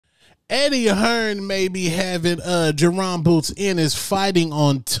Eddie Hearn may be having Jaron Boots Ennis fighting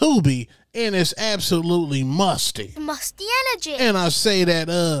on Tubi, and it's absolutely musty. Musty energy. And I say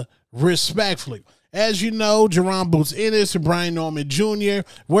that respectfully. As you know, Jaron Boots Ennis and Brian Norman Jr.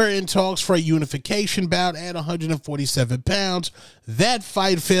 were in talks for a unification bout at 147 pounds. That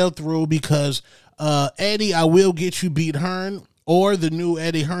fight fell through because Eddie, I Will Get You beat Hearn, or the new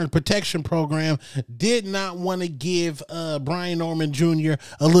Eddie Hearn protection program, did not want to give Brian Norman Jr.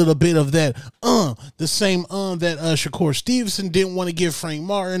 a little bit of that the same that Shakur Stevenson didn't want to give Frank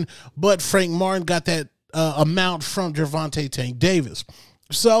Martin, but Frank Martin got that amount from Gervonta Tank Davis.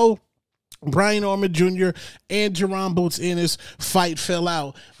 So Brian Norman Jr. and Jaron Boots Ennis fight fell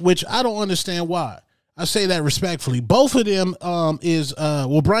out, which I don't understand why. I say that respectfully. Both of them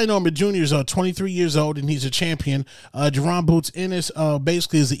Brian Norman Jr. is 23 years old and he's a champion. Jaron Boots Ennis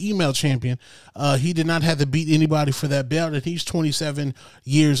basically is the email champion. He did not have to beat anybody for that belt, and he's 27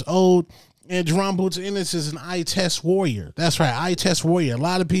 years old. And Jaron Boots Ennis is an eye test warrior. That's right, eye test warrior. A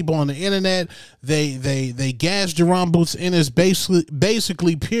lot of people on the internet, they gas Jaron Boots Ennis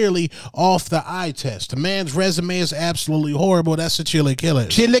basically purely off the eye test. The man's resume is absolutely horrible. That's a Chili Killers.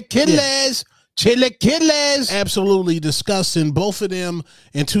 Chili Killers. Yeah. Chili Killers. Absolutely disgusting. Both of them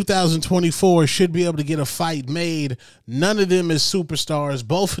in 2024 should be able to get a fight made. None of them is superstars.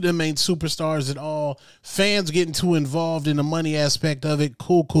 Both of them ain't superstars at all. Fans getting too involved in the money aspect of it.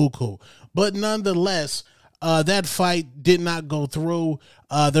 Cool. But nonetheless, that fight did not go through.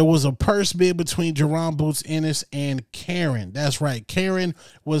 There was a purse bid between Jaron Boots Ennis and Karen. That's right. Karen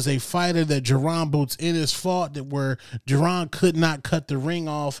was a fighter that Jaron Boots Ennis fought where Jaron could not cut the ring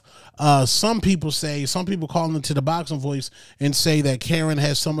off. Some people call into the Boxing Voice and say that Karen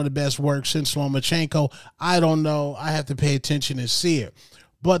has some of the best work since Lomachenko. I don't know. I have to pay attention and see it.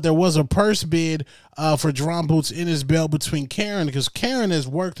 But there was a purse bid for Jaron Boots Ennis belt between Karen, because Karen has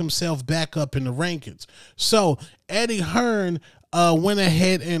worked himself back up in the rankings. So Eddie Hearn went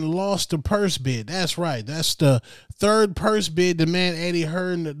ahead and lost the purse bid. That's right. That's the third purse bid the man Eddie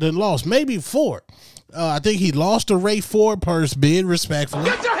Hearn done lost. Maybe four. I think he lost the Ray Ford purse bid, respectfully.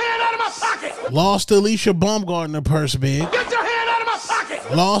 Get your hand out of my pocket! Lost the Alicia Baumgartner purse bid. Get your hand out of my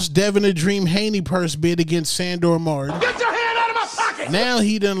pocket! Lost Devin the Dream Haney purse bid against Sandor Martin. Get your hand out of my pocket! Now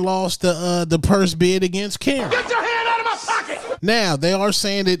he done lost the purse bid against Karen. Get your hand out of my pocket! Now, they are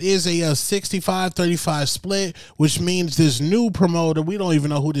saying it is a 65-35 split, which means this new promoter, we don't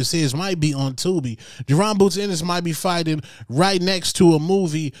even know who this is, might be on Tubi. Jaron Boots Ennis might be fighting right next to a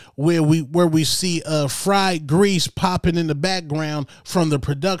movie where we see fried grease popping in the background from the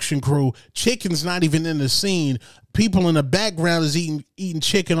production crew. Chicken's not even in the scene. People in the background is eating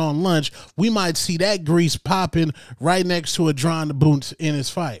chicken on lunch. We might see that grease popping right next to a Jaron Boots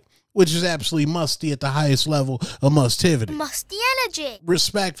Ennis fight, which is absolutely musty at the highest level of mustivity. Musty energy.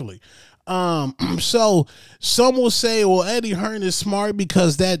 Respectfully. So some will say, well, Eddie Hearn is smart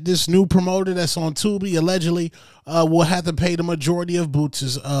because this new promoter that's on Tubi allegedly will have to pay the majority of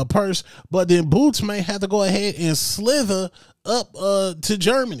Boots' purse, but then Boots may have to go ahead and slither up to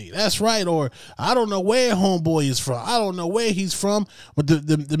Germany. That's right. Or I don't know where homeboy is from. I don't know where he's from, but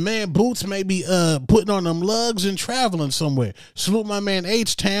the man Boots may be putting on them lugs and traveling somewhere. Salute my man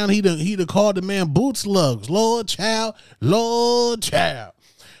H-Town. He'd have called the man Boots lugs. Lord child.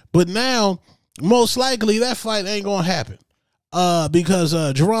 But now, most likely, that fight ain't going to happen because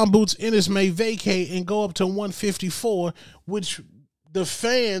Jaron Boots Ennis may vacate and go up to 154, which the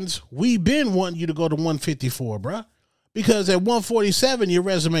fans, we've been wanting you to go to 154, bruh. Because at 147, your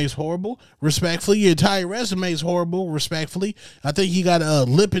resume is horrible. Respectfully, your entire resume is horrible. Respectfully, I think you got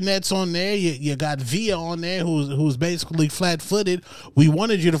Lipinets on there. You got Villa on there, who's basically flat-footed. We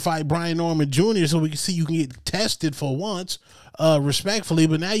wanted you to fight Brian Norman Jr. so we can see you can get tested for once. Respectfully,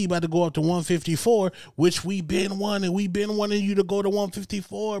 but now you about to go up to 154, which we've been wanting. We've been wanting you to go to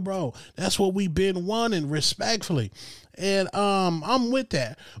 154, bro. That's what we've been wanting, respectfully. And I'm with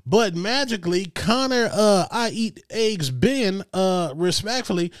that. But magically, Connor I Eat Eggs Ben,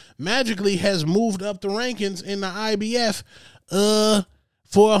 respectfully, magically has moved up the rankings in the IBF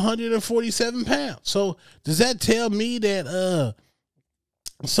for 147 pounds. So does that tell me that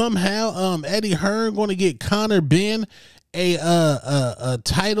somehow Eddie Hearn going to get Connor Ben a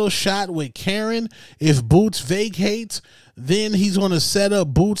title shot with Karen if Boots vacates? Then he's going to set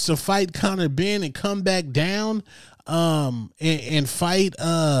up Boots to fight Connor Ben and come back down and fight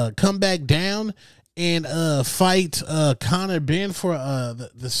come back down and fight Connor Ben for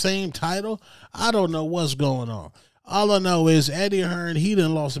the same title. I don't know what's going on. All I know is Eddie Hearn, he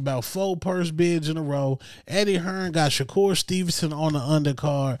done lost about 4 purse bids in a row. Eddie Hearn got Shakur Stevenson on the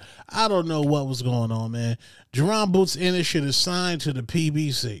undercard. I don't know what was going on, man. Jaron Boots Ennis should have signed to the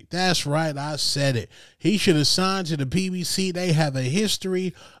PBC. That's right, I said it. He should have signed to the PBC. They have a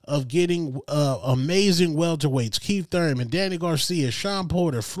history of getting amazing welterweights. Keith Thurman, Danny Garcia, Sean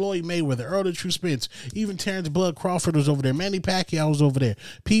Porter, Floyd Mayweather, Earl the True Spence, even Terrence Bud Crawford was over there. Manny Pacquiao was over there.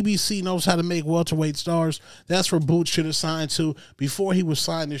 PBC knows how to make welterweight stars. That's where Boots should have signed to before he was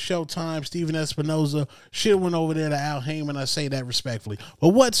signed to Showtime. Steven Espinoza should have went over there to Al Heyman. I say that respectfully. But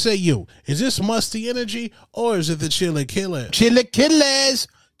what say you? Is this musty energy or is it the Chili Killers? Chili Killers.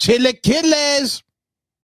 Chili Killers.